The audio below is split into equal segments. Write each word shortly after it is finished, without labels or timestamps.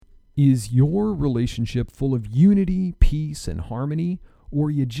Is your relationship full of unity, peace, and harmony, or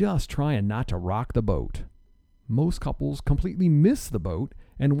are you just trying not to rock the boat? Most couples completely miss the boat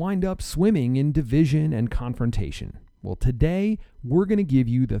and wind up swimming in division and confrontation. Well, today, we're going to give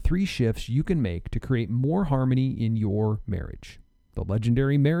you the 3 shifts you can make to create more harmony in your marriage. The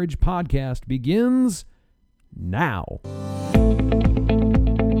Legendary Marriage Podcast begins now.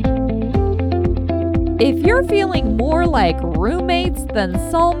 If you're feeling more like roommates than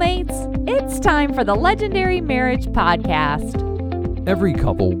soulmates, it's time for the Legendary Marriage Podcast. Every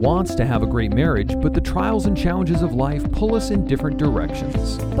couple wants to have a great marriage, but the trials and challenges of life pull us in different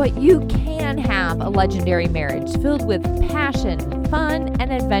directions. But you can have a legendary marriage filled with passion, fun,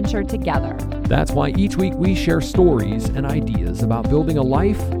 and adventure together. That's why each week we share stories and ideas about building a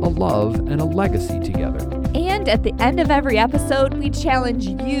life, a love, and a legacy together. And at the end of every episode, we challenge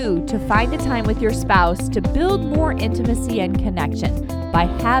you to find a time with your spouse to build more intimacy and connection by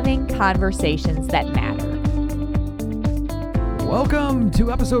having conversations that matter. Welcome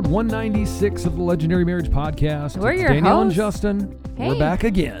to episode 196 of the Legendary Marriage Podcast. We're It's your Danielle and hosts. Justin. Hey. We're back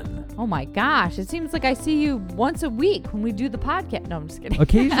again. Oh my gosh, it seems like I see you once a week when we do the podcast. No, I'm just kidding.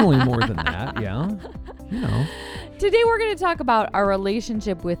 Occasionally more than that, yeah. You know. Today we're going to talk about our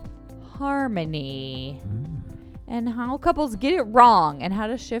relationship with harmony and how couples get it wrong and how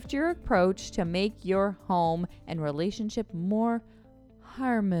to shift your approach to make your home and relationship more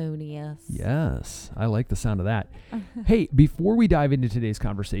harmonious. Yes, I like the sound of that. Hey, before we dive into today's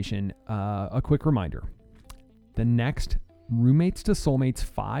conversation, a quick reminder. The next Roommates to Soulmates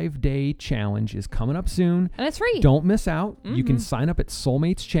 5-day challenge is coming up soon. And it's free. Don't miss out. You can sign up at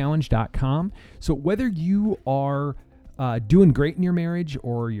soulmateschallenge.com. So whether you are doing great in your marriage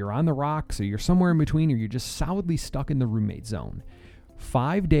or you're on the rocks or you're somewhere in between or you're just solidly stuck in the roommate zone,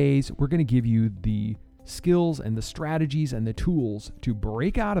 5 days, we're going to give you the skills and the strategies and the tools to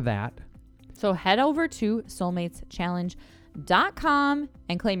break out of that. So head over to soulmateschallenge.com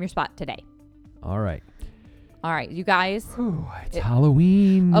and claim your spot today. All right. All right, you guys. It's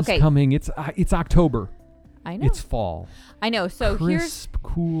Halloween coming. It's October. I know. It's fall. I know. So Crisp,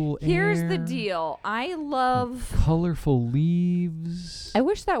 cool here's the air, deal. I love colorful leaves. I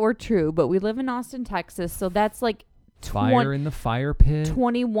wish that were true, but we live in Austin, Texas, so that's like Fire in the fire pit.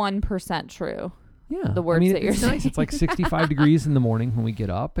 21% true. Yeah. The words that you're it's nice. saying. It's like 65 degrees in the morning when we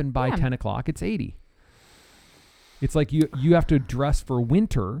get up, and by Yeah. 10 o'clock, it's 80. It's like you have to dress for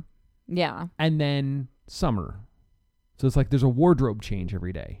winter Yeah. and then summer. So it's like there's a wardrobe change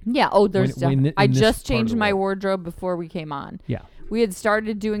every day. Yeah. Oh, there's I in this just part of changed the my world. wardrobe before we came on. Yeah. We had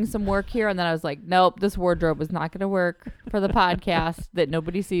started doing some work here, and then I was like, nope, this wardrobe was not going to work for the podcast that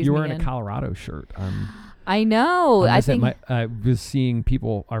nobody sees You're me wearing in. a Colorado shirt. I know. I think I was seeing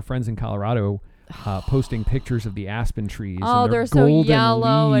people, our friends in Colorado, posting pictures of the aspen trees. oh, and their they're so golden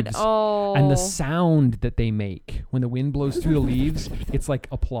yellow leaves, and and the sound that they make when the wind blows through the leaves, it's like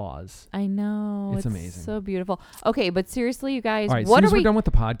applause. I know. It's amazing. So beautiful. Okay, but seriously, you guys, All right, as what soon are as we're we done with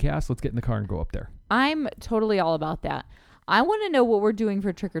the podcast, let's get in the car and go up there. I'm totally all about that. I want to know what we're doing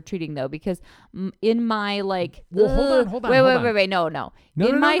for trick or treating though, because in my like, Well, hold on. wait, no. No.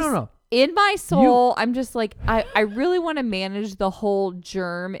 In my soul, I'm just like, I really want to manage the whole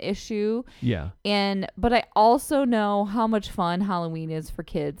germ issue. Yeah. But I also know how much fun Halloween is for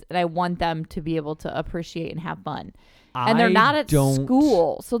kids, and I want them to be able to appreciate and have fun. And they're not at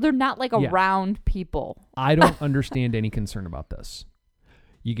school, so they're not like around people. I don't understand any concern about this.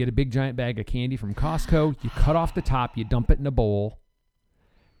 You get a big giant bag of candy from Costco, you cut off the top, you dump it in a bowl.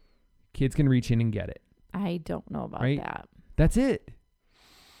 Kids can reach in and get it. I don't know about Right? that. That's it.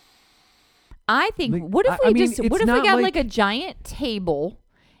 I think, Like, what if I we mean, what it's if we not got like- like a giant table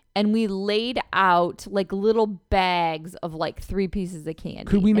and we laid out like little bags of like 3 pieces of candy?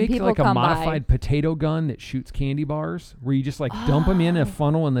 Could we and make people like a come by. modified potato gun that shoots candy bars where you just like dump them in a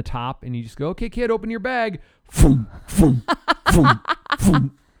funnel in the top and you just go, okay, kid, open your bag. Foom, foom, foom,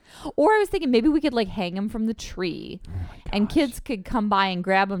 foom. Or I was thinking maybe we could like hang them from the tree and kids could come by and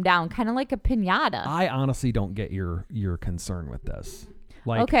grab them down, kind of like a piñata. I honestly don't get your concern with this.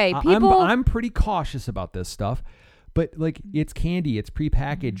 Like, Okay, I'm pretty cautious about this stuff, but like it's candy, it's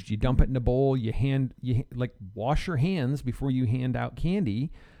prepackaged. You dump it in a bowl. You like wash your hands before you hand out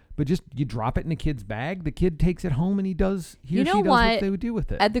candy, but just you drop it in a kid's bag. The kid takes it home and he does. He or she does what they would do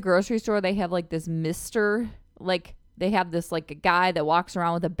with it. At the grocery store, they have like this mister, like they have this like a guy that walks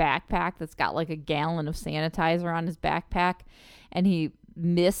around with a backpack that's got like a gallon of sanitizer on his backpack, and he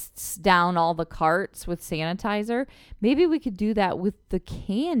mists down all the carts with sanitizer. Maybe we could do that with the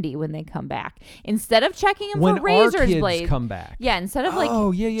candy when they come back. Instead of checking them when for razor our kids blades. come back. Yeah, instead of like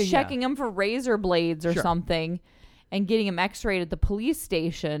yeah. checking them for razor blades or something. and getting him x-rayed at the police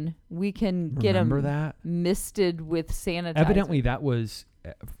station, we can get him Remember that? misted with sanitizer. Evidently, that was.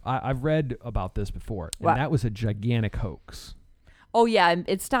 I've read about this before, and What? that was a gigantic hoax. Oh, yeah. and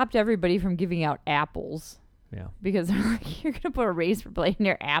it stopped everybody from giving out apples Yeah. because they're like, you're going to put a razor blade in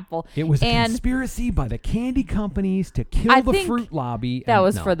your apple. It was a And conspiracy by the candy companies to kill I the think fruit lobby. that and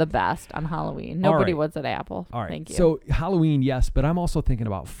was no. for the best on Halloween. All Nobody right. wants an apple. All right. Thank you. So Halloween, yes, but I'm also thinking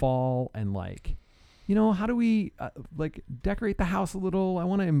about fall and like, how do we like decorate the house a little? I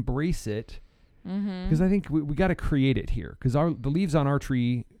want to embrace it because I think we got to create it here because the leaves on our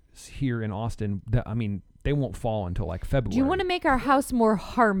tree here in Austin, they won't fall until like February. Do you want to make our house more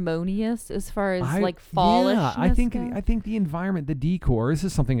harmonious as far as like fallishness? Yeah, I think goes? the environment, the decor. This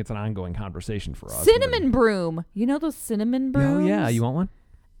is something that's an ongoing conversation for us. Cinnamon broom. You know those cinnamon Oh brooms? yeah, you want one?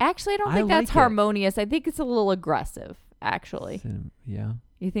 Actually, I don't I think that's like it. harmonious. I think it's a little aggressive. Actually, Yeah.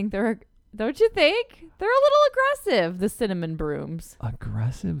 you think they're? Don't you think they're a little aggressive? The cinnamon brooms.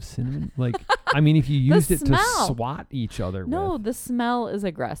 Aggressive cinnamon, like if you used it to smell. swat each other. No, with. the smell is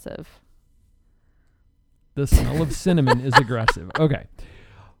aggressive. The smell of cinnamon is aggressive. Okay.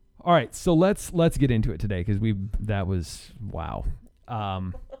 All right. So let's get into it today because that was wow.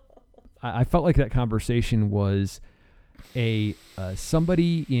 I felt like that conversation was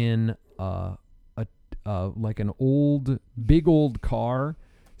somebody in like an big old car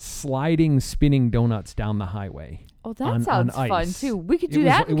spinning donuts down the highway. Oh, that on sounds fun ice. too. We could It do was-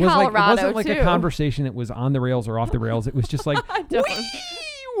 that in it was Colorado it wasn't like too. a conversation that was on the rails or off the rails. It was just like, Don't-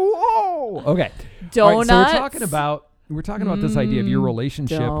 whoa. Okay. Donuts. All right, so we're talking about this idea of your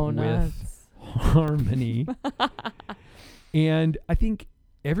relationship Donuts. with harmony. And I think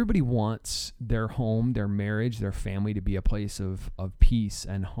everybody wants their home, their marriage, their family to be a place of peace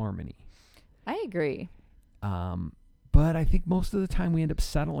and harmony. I agree. But I think most of the time we end up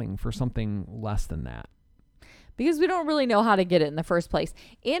settling for something less than that. Because we don't really know how to get it in the first place.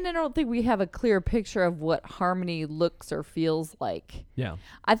 And I don't think we have a clear picture of what harmony looks or feels like. Yeah.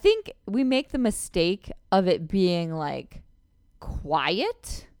 I think we make the mistake of it being like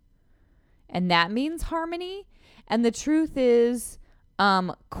quiet, and that means harmony. And the truth is,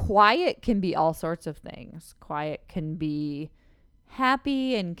 quiet can be all sorts of things. Quiet can be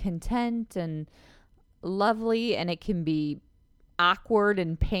happy and content and lovely, and it can be awkward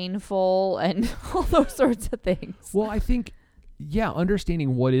and painful and all those sorts of things. Well, I think,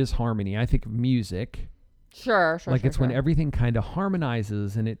 understanding what is harmony. I think of music. Sure. It's when everything kind of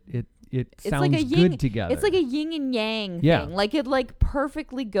harmonizes and it sounds like a yin, good together. It's like a yin and yang Yeah. thing. Like it like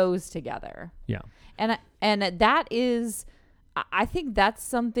perfectly goes together. Yeah. And that is, I think that's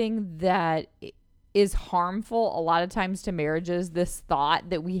something that is harmful a lot of times to marriages. This thought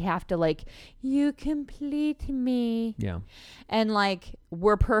that we have to like, you complete me. Yeah. And like,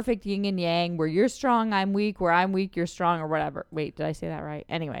 we're perfect yin and yang, where you're strong, I'm weak, where I'm weak, you're strong, or whatever. Wait, did I say that right?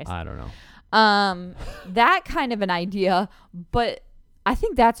 Anyways. I don't know. That kind of an idea, but I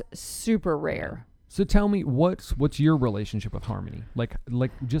think that's super rare. So tell me, what's your relationship with harmony? Like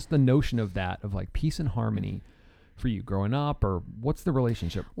just the notion of that, of like peace and harmony for you growing up, or what's the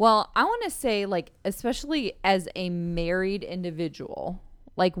relationship? Well, I want to say, like, especially as a married individual,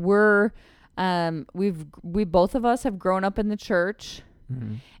 like we both of us have grown up in the church.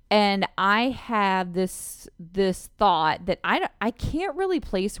 Mm-hmm. And I have this thought that I can't really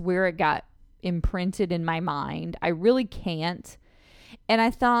place where it got imprinted in my mind. I really can't. And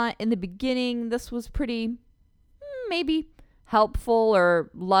I thought in the beginning this was pretty maybe helpful or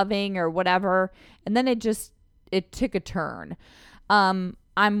loving or whatever. And then it took a turn. I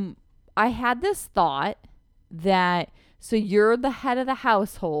had this thought that, so you're the head of the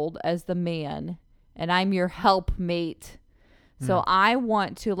household as the man, and I'm your helpmate. So I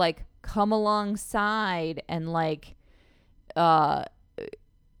want to like come alongside and like,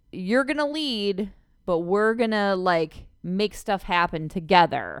 you're going to lead, but we're going to like make stuff happen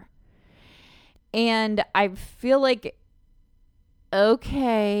together. And I feel like,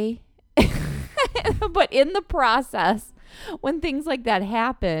 okay. But in the process, when things like that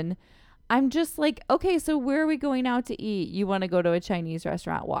happen, I'm just like, okay, so where are we going out to eat? You want to go to a Chinese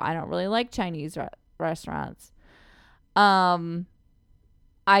restaurant? Well, I don't really like Chinese restaurants. I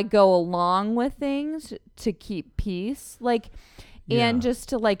go along with things to keep peace, like, and just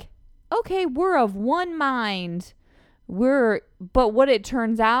to like, okay, we're of one mind. But what it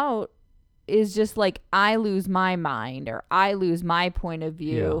turns out is just like, I lose my mind or I lose my point of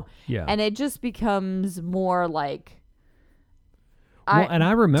view. Yeah. And it just becomes more like, and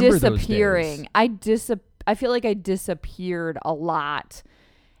I remember disappearing. those days. I feel like I disappeared a lot.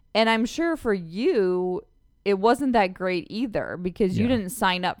 And I'm sure for you, it wasn't that great either, because you Yeah. didn't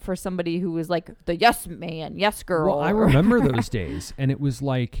sign up for somebody who was like the yes man, yes girl. Well, I remember those days, and it was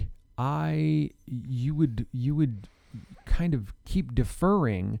like you would kind of keep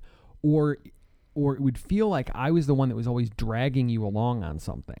deferring, or it would feel like I was the one that was always dragging you along on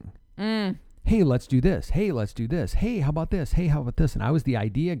something. Hey, let's do this. Hey, let's do this. Hey, how about this? Hey, how about this? And I was the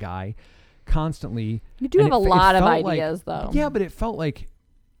idea guy constantly. You do have a lot of ideas, though. Yeah, but it felt like,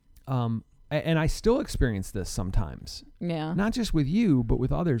 and I still experience this sometimes. Yeah. Not just with you, but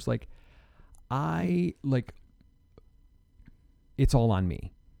with others. Like, it's all on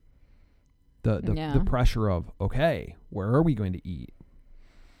me. The pressure of, okay, where are we going to eat?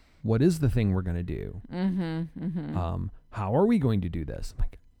 What is the thing we're going to do? How are we going to do this? I'm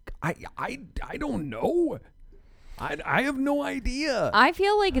like, I don't know. I have no idea. I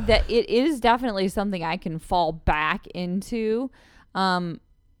feel like that it is definitely something I can fall back into.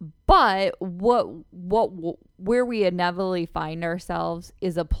 But where we inevitably find ourselves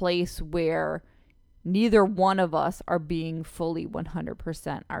is a place where neither one of us are being fully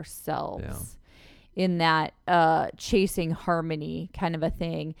 100% ourselves. In that chasing harmony kind of a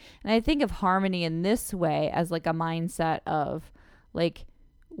thing. And I think of harmony in this way as like a mindset of like,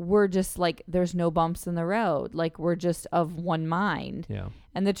 we're just like, there's no bumps in the road. Like, we're just of one mind. Yeah.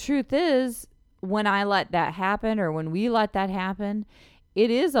 And the truth is, when I let that happen, or when we let that happen, it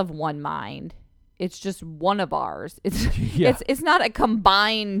is of one mind. It's just one of ours. It's not a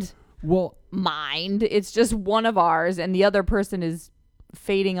combined mind. It's just one of ours, and the other person is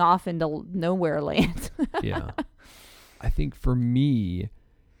fading off into nowhere land. Yeah. I think for me,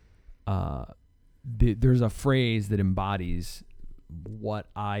 there's a phrase that embodies what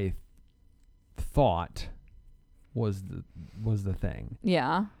I thought was the thing.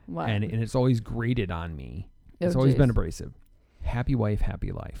 Yeah. What? And it's always grated on me. It's always been abrasive. Happy wife,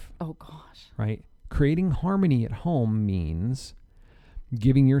 happy life. Oh gosh. Right? Creating harmony at home means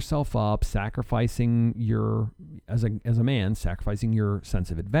giving yourself up, sacrificing as a man, sacrificing your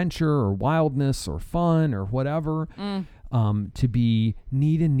sense of adventure or wildness or fun or whatever, to be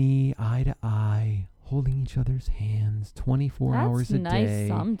knee to knee, eye to eye, holding each other's hands 24 hours a nice day.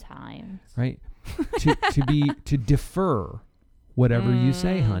 Sometimes. Right? to defer whatever you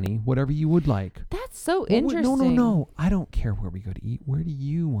say, honey, whatever you would like. That's so interesting. No. I don't care where we go to eat. Where do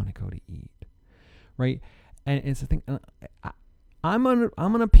you want to go to eat? Right? And it's the thing. I'm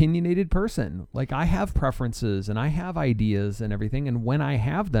an opinionated person. Like, I have preferences and I have ideas and everything. And when I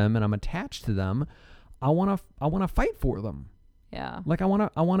have them and I'm attached to them, I want to fight for them. Yeah. Like, I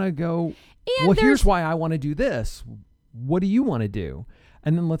want to go, well, here's why I want to do this. What do you want to do?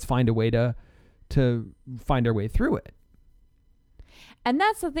 And then let's find a way to find our way through it. And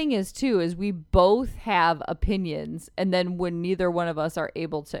that's the thing is we both have opinions, and then when neither one of us are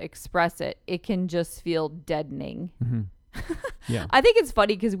able to express it, it can just feel deadening. Mm-hmm. Yeah. I think it's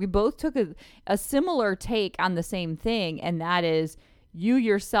funny because we both took a similar take on the same thing, and that is you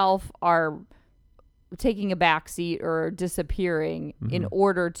yourself are taking a back seat or disappearing in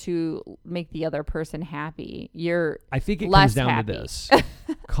order to make the other person happy. I think it comes down happy. To this.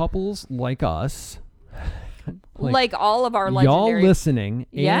 Couples like us, like all of our legendary, y'all listening,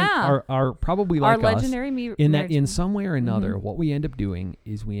 are probably like our legendary us, in that in some way or another, what we end up doing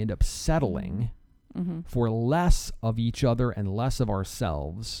is we end up settling for less of each other and less of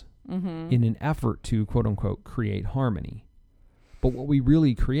ourselves in an effort to, quote unquote, create harmony. But what we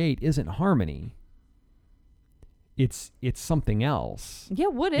really create isn't harmony. It's something else. Yeah,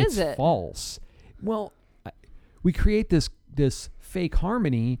 what is it? It's false. Well, we create this fake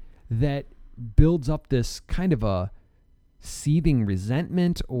harmony that builds up this kind of a seething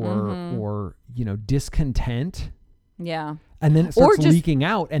resentment or discontent. Yeah. And then it starts leaking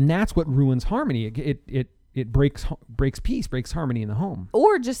out, and that's what ruins harmony. It breaks peace, breaks harmony in the home.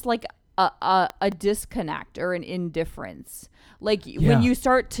 Or just like a disconnect or an indifference. Like when you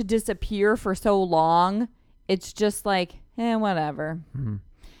start to disappear for so long, it's just like, whatever. Mm-hmm.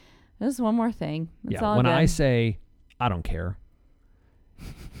 This is one more thing. It's all when good. I say I don't care,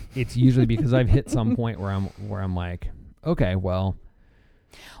 it's usually because I've hit some point where I'm like, okay, well.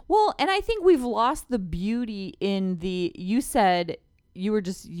 Well, and I think we've lost the beauty in you said you were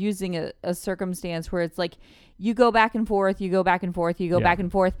just using a circumstance where it's like you go back and forth, you go back and forth, you go back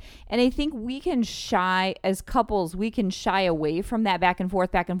and forth. And I think we can as couples, we can shy away from that back and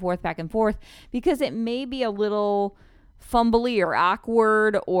forth, back and forth, back and forth, because it may be a little fumbly or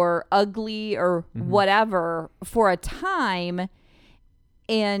awkward or ugly or whatever for a time.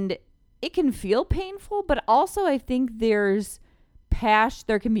 And it can feel painful, but also I think there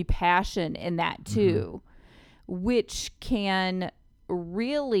can be passion in that too, which can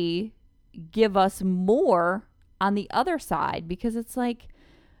really give us more on the other side, because it's like,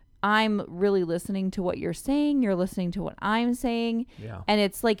 I'm really listening to what you're saying. You're listening to what I'm saying. Yeah. And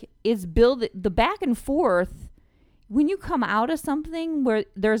it's like, it's the back and forth. When you come out of something where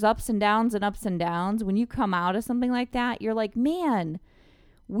there's ups and downs, when you come out of something like that, you're like, man,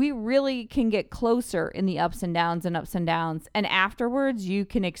 we really can get closer in the ups and downs. And afterwards, you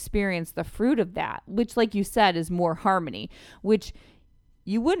can experience the fruit of that, which, like you said, is more harmony, which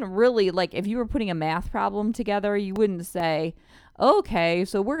you wouldn't really, like, if you were putting a math problem together, you wouldn't say, okay,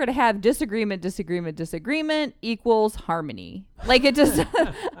 so we're going to have disagreement equals harmony. Like, it just,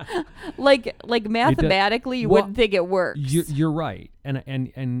 like mathematically, you wouldn't think it works. You're right.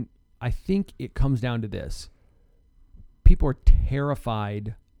 And I think it comes down to this. People are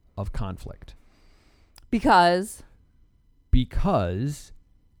terrified of conflict. Because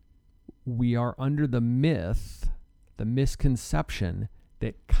we are under the misconception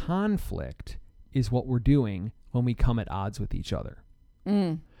that conflict is what we're doing when we come at odds with each other.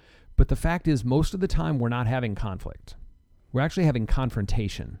 But the fact is, most of the time, we're not having conflict. We're actually having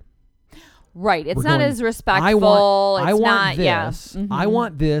confrontation. Right. It's We're not going, as respectful. I want not, this. yeah. I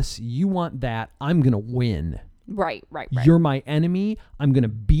want this. You want that. I'm going to win. Right. You're my enemy. I'm going to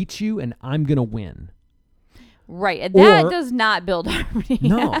beat you, and I'm going to win. Right. And that does not build harmony.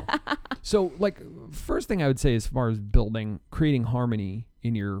 No. So, like, first thing I would say as far as creating harmony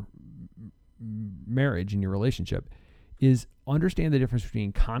in your marriage, in your relationship, is understand the difference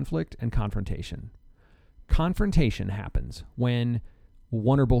between conflict and confrontation. Confrontation happens when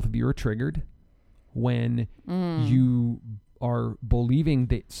one or both of you are triggered, when you are believing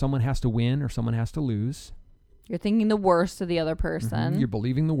that someone has to win or someone has to lose. You're thinking the worst of the other person. You're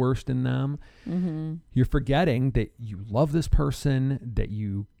believing the worst in them. You're forgetting that you love this person, that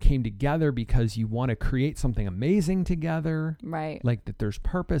you came together because you want to create something amazing together. Right. Like that there's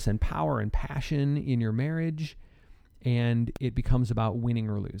purpose and power and passion in your marriage, and it becomes about winning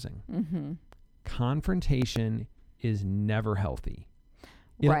or losing. Confrontation is never healthy.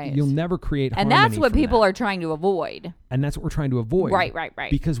 Right. You'll never create harmony. And that's what people that. are trying to avoid. And that's what we're trying to avoid. Right.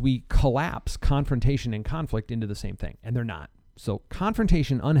 Because we collapse confrontation and conflict into the same thing, and they're not. So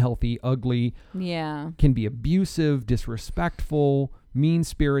confrontation, unhealthy, ugly, can be abusive, disrespectful,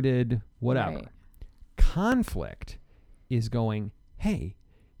 mean-spirited, whatever. Right. Conflict is going, hey,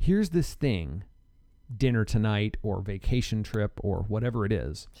 here's this thing, dinner tonight or vacation trip or whatever it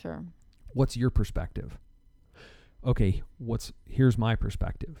is. Sure. What's your perspective? Okay, here's my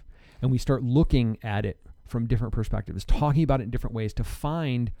perspective. And we start looking at it from different perspectives, talking about it in different ways to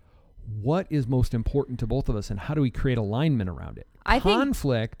find what is most important to both of us and how do we create alignment around it. I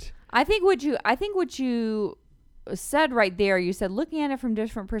think what you said right there, you said looking at it from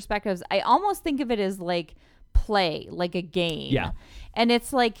different perspectives. I almost think of it as like play, like a game. Yeah. And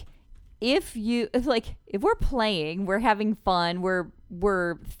it's like if we're playing, we're having fun,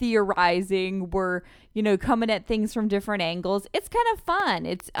 we're theorizing, we're, coming at things from different angles. It's kind of fun.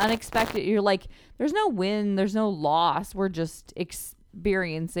 It's unexpected. You're like, there's no win, there's no loss. We're just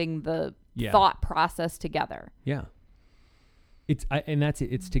experiencing the thought process together. Yeah. It's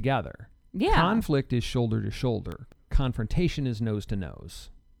together. Yeah. Conflict is shoulder to shoulder. Confrontation is nose to nose.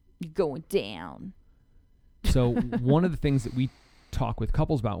 You're going down. So one of the things that we talk with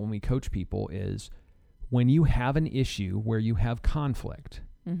couples about when we coach people is when you have an issue where you have conflict,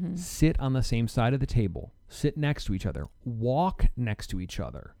 sit on the same side of the table, sit next to each other, walk next to each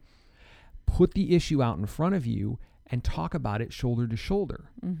other, put the issue out in front of you and talk about it shoulder to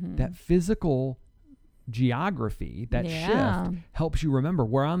shoulder. That physical geography, that shift helps you remember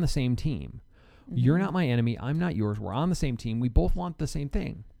we're on the same team. You're not my enemy. I'm not yours. We're on the same team. We both want the same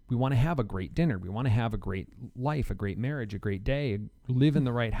thing. We want to have a great dinner. We want to have a great life, a great marriage, a great day, live in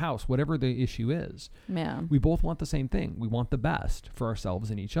the right house, whatever the issue is. Yeah. We both want the same thing. We want the best for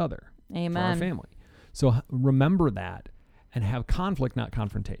ourselves and each other. Amen. For our family. So remember that and have conflict, not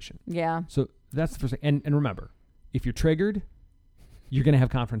confrontation. Yeah. So that's the first thing. And remember, if you're triggered, you're going to have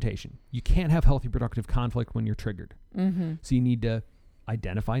confrontation. You can't have healthy, productive conflict when you're triggered. So you need to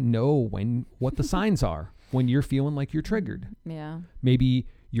know what the signs are when you're feeling like you're triggered. Yeah. Maybe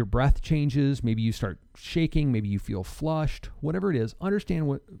your breath changes. Maybe you start shaking. Maybe you feel flushed. Whatever it is,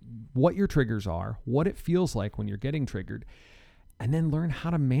 understand what your triggers are, what it feels like when you're getting triggered, and then learn how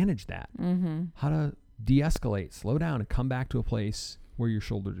to manage that, how to de-escalate, slow down, and come back to a place where you're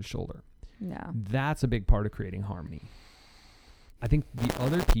shoulder to shoulder. Yeah. That's a big part of creating harmony. I think the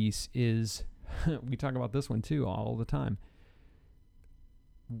other piece is, we talk about this one too all the time.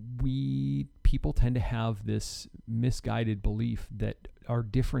 People tend to have this misguided belief that our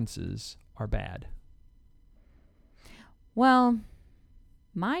differences are bad. Well,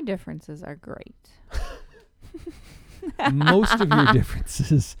 My differences are great. Most of your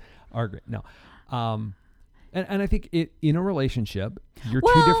differences are great. No. And I think in a relationship, you're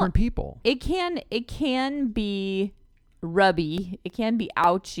two different people. It can be rubby. It can be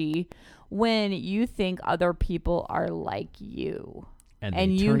ouchy when you think other people are like you. And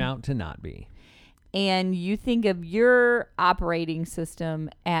they turn out to not be. And you think of your operating system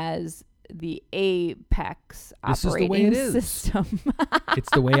as the apex operating system. It's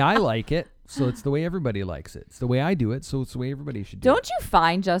the way I like it, so it's the way everybody likes it. It's the way I do it, so it's the way everybody should do it. Don't you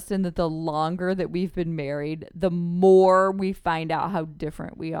find, Justin, that the longer that we've been married, the more we find out how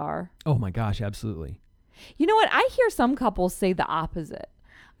different we are? Oh my gosh, absolutely. You know what? I hear some couples say the opposite.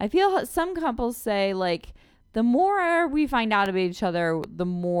 I feel some couples say, like, the more we find out about each other, the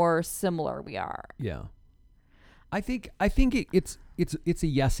more similar we are. Yeah. I think it's a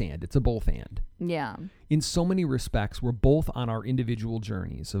yes and. It's a both and. Yeah. In so many respects, we're both on our individual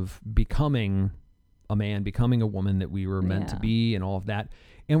journeys of becoming a man, becoming a woman that we were meant to be and all of that.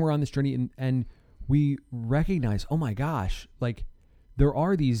 And we're on this journey and we recognize, oh my gosh, like there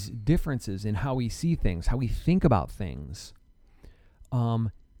are these differences in how we see things, how we think about things.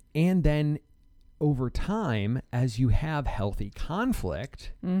 And then over time, as you have healthy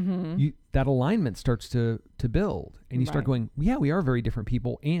conflict, that alignment starts to build. And you start going, yeah, we are very different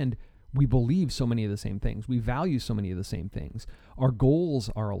people. And we believe so many of the same things. We value so many of the same things. Our goals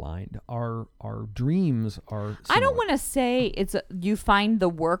are aligned. Our dreams are similar. I don't want to say you find the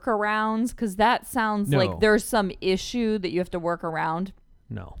workarounds, because that sounds like there's some issue that you have to work around.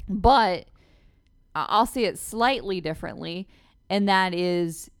 No. But I'll say it slightly differently. And that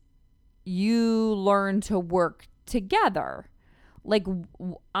is, you learn to work together. Like,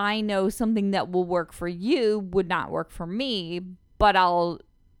 I know something that will work for you would not work for me, but I'll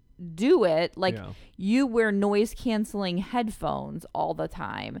do it. Like, you wear noise canceling headphones all the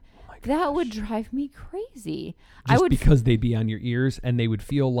time. Oh, that would drive me crazy. Just because they'd be on your ears and they would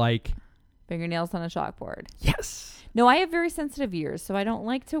feel like fingernails on a chalkboard. Yes. No, I have very sensitive ears, so I don't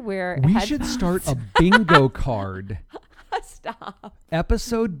like to wear We headphones. should start a bingo card. Stop.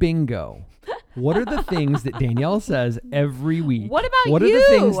 Episode bingo. What are the things that Danielle says every week? What about What you? are the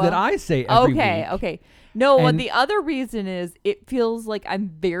things that I say every week? Okay. No, the other reason is it feels like I'm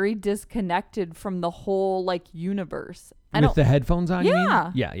very disconnected from the whole, like, universe. With the headphones on, you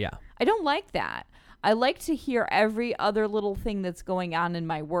mean? Yeah. I don't like that. I like to hear every other little thing that's going on in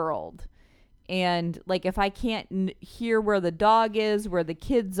my world. And, like, if I can't hear where the dog is, where the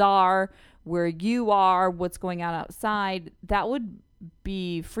kids are, where you are, what's going on outside, that would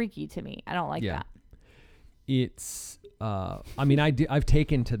be freaky to me. I don't like that. It's, I've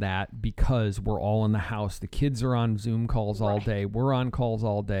taken to that because we're all in the house. The kids are on Zoom calls all day. We're on calls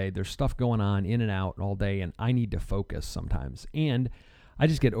all day. There's stuff going on in and out all day, and I need to focus sometimes. And I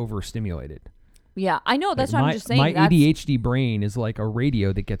just get overstimulated. Yeah, I know. That's what I'm just saying. My ADHD brain is like a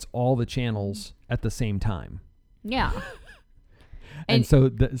radio that gets all the channels at the same time. Yeah. And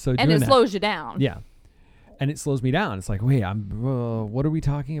so it slows you down. Yeah. And it slows me down. It's like, wait, what are we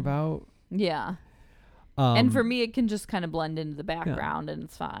talking about? Yeah. And for me, it can just kind of blend into the background and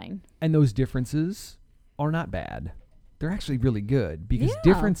it's fine. And those differences are not bad. They're actually really good because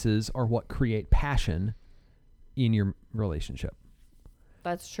differences are what create passion in your relationship.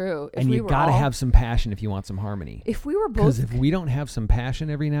 That's true. And you got to have some passion if you want some harmony. If we were both... Because if we don't have some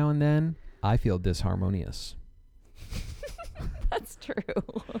passion every now and then, I feel disharmonious. That's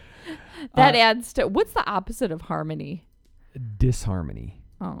true. That adds to... What's the opposite of harmony? Disharmony.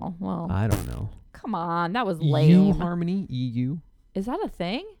 Oh, well. I don't know. Come on. That was lame. Harmony? EU? Is that a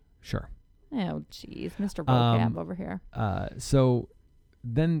thing? Sure. Oh, jeez. Mr. Vocab over here. So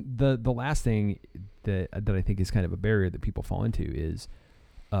then the last thing that I think is kind of a barrier that people fall into is,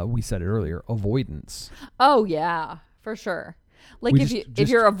 we said it earlier, avoidance. Oh, yeah. For sure. Like if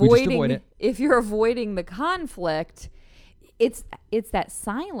you're avoiding the conflict... It's that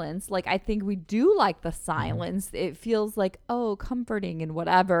silence. Like, I think we do like the silence. Mm-hmm. It feels like, comforting and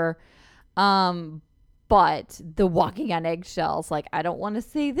whatever. But the walking on eggshells, like, I don't want to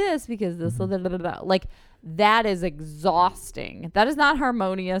say this because this, like, that is exhausting. That is not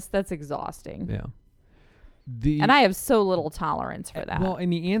harmonious. That's exhausting. Yeah. And I have so little tolerance for that. Well,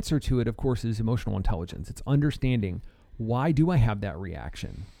 and the answer to it, of course, is emotional intelligence. It's understanding, why do I have that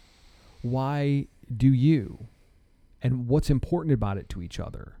reaction? Why do you? And what's important about it to each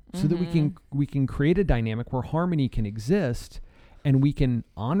other, so that we can create a dynamic where harmony can exist, and we can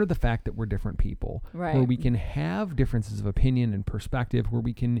honor the fact that we're different people, where we can have differences of opinion and perspective, where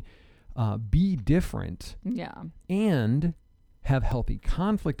we can be different, and have healthy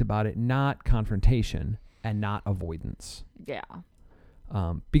conflict about it, not confrontation and not avoidance. Yeah.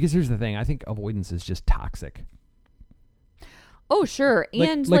 Because here's the thing, I think avoidance is just toxic. Oh, sure.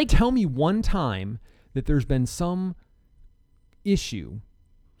 And like tell me one time that there's been some issue,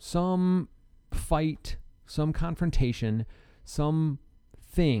 some fight, some confrontation, some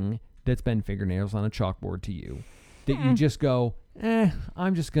thing that's been fingernails on a chalkboard to you that you just go,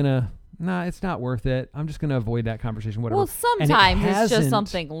 I'm just gonna, it's not worth it. I'm just gonna avoid that conversation, whatever. Well, sometimes it's just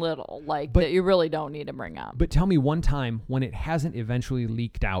something little, like that you really don't need to bring up. But tell me one time when it hasn't eventually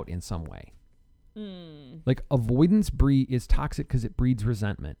leaked out in some way. Like avoidance is toxic because it breeds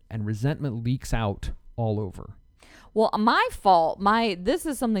resentment, and resentment leaks out all over. Well, this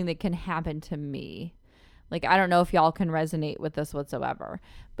is something that can happen to me. Like, I don't know if y'all can resonate with this whatsoever,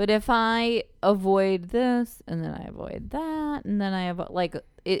 but if I avoid this and then I avoid that and then I have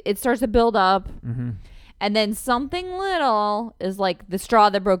it starts to build up, and then something little is like the straw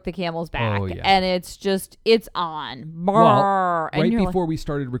that broke the camel's back, and it's on. Well, right before we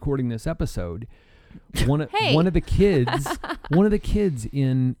started recording this episode, one of the kids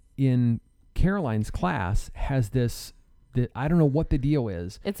in Caroline's class has this. I don't know what the deal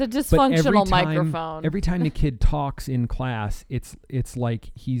is. It's a dysfunctional microphone. Every time the kid talks in class, it's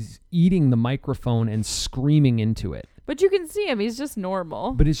like he's eating the microphone and screaming into it. But you can see him. He's just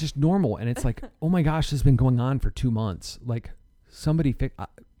normal. But it's just normal. And it's like, oh my gosh, this has been going on for 2 months. Like, somebody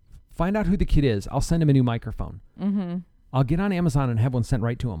find out who the kid is. I'll send him a new microphone. Mm-hmm. I'll get on Amazon and have one sent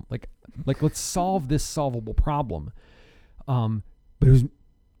right to him. Like let's solve this solvable problem. But it was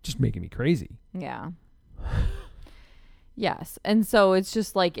just making me crazy. Yeah. Yes. And so it's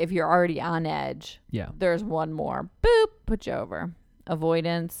just like if you're already on edge, there's one more. Boop, put you over.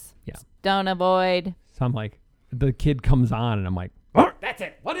 Avoidance. Yeah. Don't avoid. So I'm like, the kid comes on and I'm like, oh, that's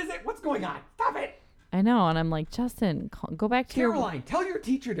it. What is it? What's going on? Stop it. I know. And I'm like, Justin, go back to Caroline, tell your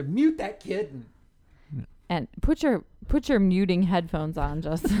teacher to mute that kid. And put your muting headphones on,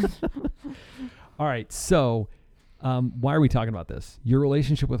 Justin. All right. So why are we talking about this? Your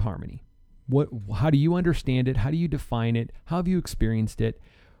relationship with Harmony. How do you understand it? How do you define it? How have you experienced it?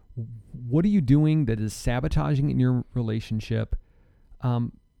 What are you doing that is sabotaging in your relationship?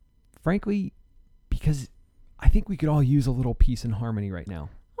 Frankly, because I think we could all use a little peace and harmony right now.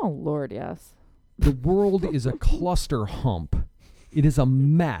 Oh, Lord, yes. The world is a cluster hump. It is a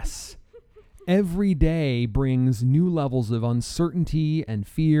mess. Every day brings new levels of uncertainty and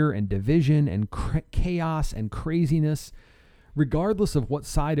fear and division and chaos and craziness, regardless of what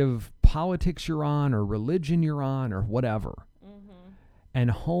side of politics you're on or religion you're on or whatever. Mm-hmm.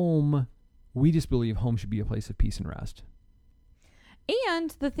 And home, we just believe home should be a place of peace and rest.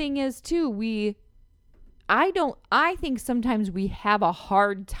 And the thing is, too, I think sometimes we have a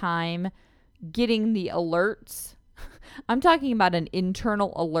hard time getting the alerts. I'm talking about an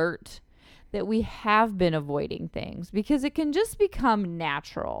internal alert that we have been avoiding things because it can just become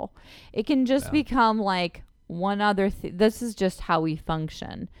natural. It can just become like one other thing. This is just how we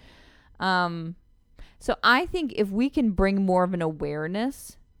function. So I think if we can bring more of an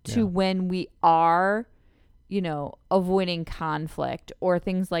awareness to when we are, avoiding conflict or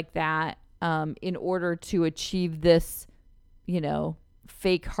things like that, in order to achieve this,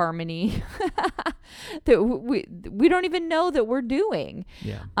 fake harmony that we don't even know that we're doing.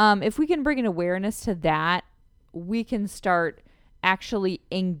 Yeah. If we can bring an awareness to that, we can start actually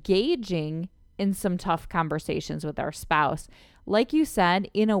engaging in some tough conversations with our spouse. Like you said,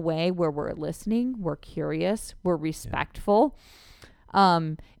 in a way where we're listening, we're curious, we're respectful.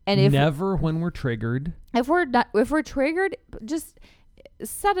 And never when we're triggered. If we're triggered, just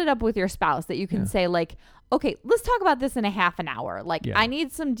set it up with your spouse that you can say like, okay, let's talk about this in a half an hour. Like, I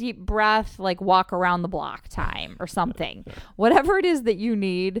need some deep breath, like walk around the block time or something. Whatever it is that you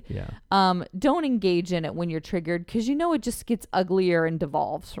need. Yeah. Don't engage in it when you're triggered because it just gets uglier and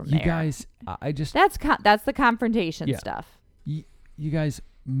devolves from there. You guys, that's the confrontation stuff. You guys,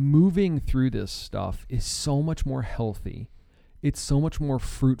 moving through this stuff is so much more healthy. It's so much more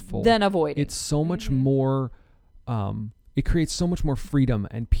fruitful than avoiding. It's so much more. It creates so much more freedom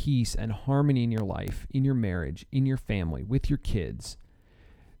and peace and harmony in your life, in your marriage, in your family, with your kids,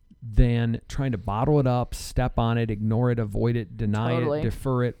 than trying to bottle it up, step on it, ignore it, avoid it, deny it,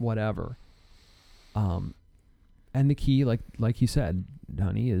 defer it, whatever. And the key, like you said,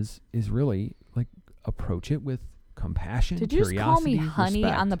 honey, is really like approach it with compassion, Did you curiosity, just call me honey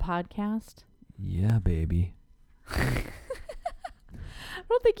respect. on the podcast? Yeah, baby. I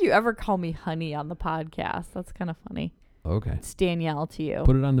don't think you ever call me honey on the podcast. That's kind of funny. Okay. It's Danielle to you.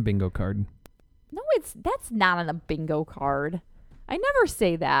 Put it on the bingo card. No, that's not on a bingo card. I never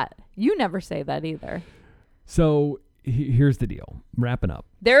say that. You never say that either. So here's the deal. Wrapping up.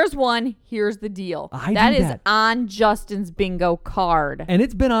 There's one. Here's the deal. That is on Justin's bingo card. And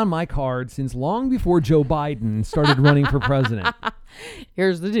it's been on my card since long before Joe Biden started running for president.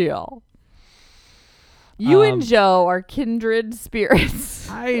 Here's the deal. You and Joe are kindred spirits.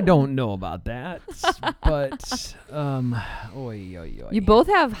 I don't know about that, but oy, oy, oy. You both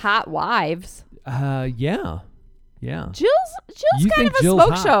have hot wives. Yeah. Jill's kind of a Jill's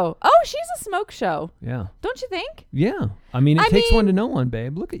smoke hot. show. Oh, she's a smoke show. Yeah. Don't you think? Yeah. I mean, it takes one to know one,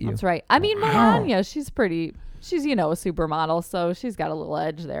 babe. Look at you. That's right. I mean, Melania, she's a supermodel, so she's got a little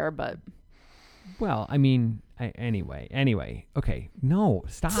edge there, but. Well, I mean, anyway. Okay. No,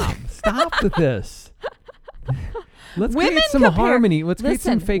 stop. Stop with this. Let's create some harmony. Let's create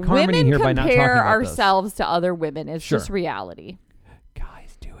some fake harmony here by not talking about women compare ourselves to other women. It's Sure. just reality.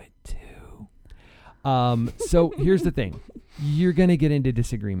 Guys do it too. So here's the thing. You're going to get into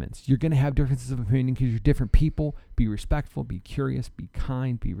disagreements. You're going to have differences of opinion because you're different people. Be respectful. Be curious. Be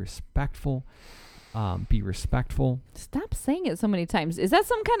kind. Be respectful. Be respectful. Stop saying it so many times. Is that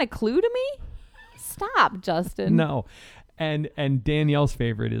some kind of clue to me? Stop, Justin. No. And Danielle's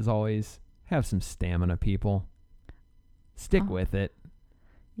favorite is always have some stamina, people. Stick with it.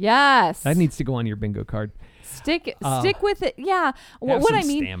 Yes. That needs to go on your bingo card. Stick with it. Yeah.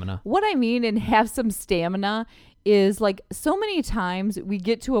 Stamina. What I mean and have some stamina is like so many times we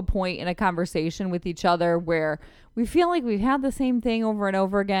get to a point in a conversation with each other where we feel like we've had the same thing over and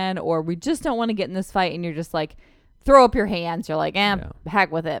over again, or we just don't want to get in this fight, and you're just like, throw up your hands. You're like,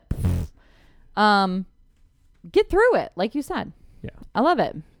 heck with it. Get through it, like you said. Yeah. I love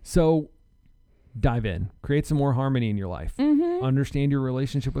it. So dive in. Create some more harmony in your life. Mm-hmm. Understand your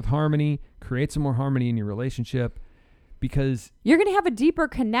relationship with harmony. Create some more harmony in your relationship because you're going to have a deeper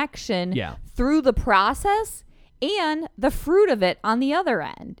connection through the process, and the fruit of it on the other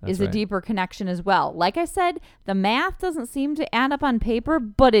end is a deeper connection as well. Like I said, the math doesn't seem to add up on paper,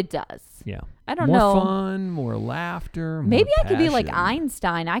 but it does. Yeah. I don't know. More fun, more laughter. Maybe more I could be like passion.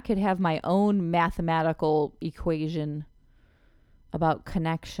 Einstein. I could have my own mathematical equation about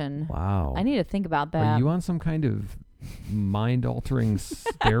connection. Wow. I need to think about that. Are you on some kind of mind-altering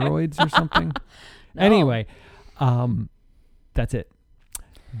steroids or something? No. Anyway, that's it.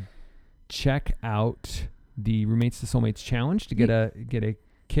 Check out the Roommates to Soulmates Challenge to get a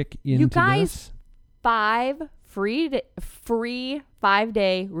kick into you guys, this. 5 free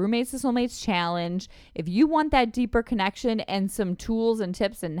 5-day Roommates to Soulmates Challenge. If you want that deeper connection and some tools and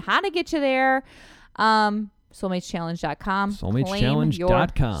tips and how to get you there, soulmateschallenge.com.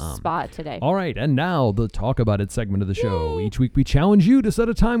 Soulmateschallenge.com. Spot today. All right, and now the Talk About It segment of the show. Each week we challenge you to set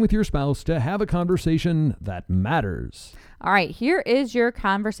a time with your spouse to have a conversation that matters. All right, here is your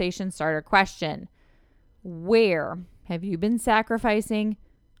conversation starter question. Where have you been sacrificing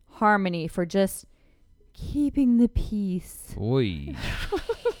harmony for just keeping the peace? Oy.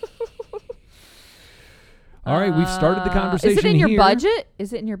 All right, we've started the conversation. Is it in here. your budget?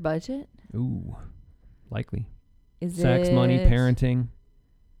 Is it in your budget? Ooh, likely. Is Sex, it money, parenting,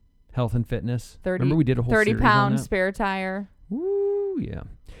 health and fitness. 30, Remember we did a whole 30 series pound on that? spare tire? Ooh, yeah.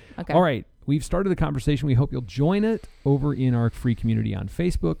 Okay. All right. We've started the conversation. We hope you'll join it over in our free community on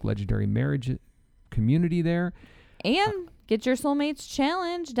Facebook, Legendary Marriage Community there. And get your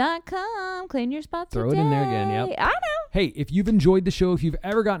soulmateschallenge.com. Claim your spot Throw today. it in there again. Yep. I know. Hey, if you've enjoyed the show, if you've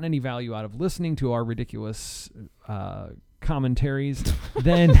ever gotten any value out of listening to our ridiculous commentaries,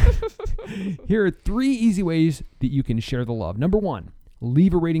 then here are 3 easy ways that you can share the love. Number 1,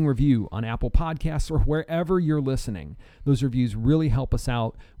 leave a rating review on Apple Podcasts or wherever you're listening. Those reviews really help us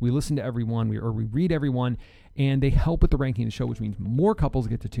out. We listen to everyone, we read everyone, and they help with the ranking of the show, which means more couples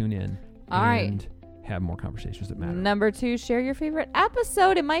get to tune in. All right. Have more conversations that matter. Number 2, share your favorite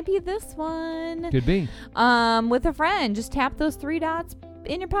episode. It might be this one. Could be. With a friend. Just tap those 3 dots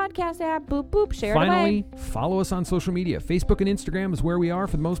in your podcast app. Boop, boop. Share Finally, it away. follow us on social media. Facebook and Instagram is where we are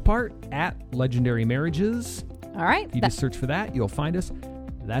for the most part, at Legendary Marriages. All right. If you just search for that, you'll find us.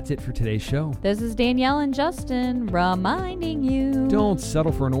 That's it for today's show. This is Danielle and Justin reminding you. Don't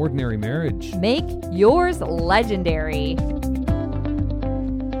settle for an ordinary marriage. Make yours legendary.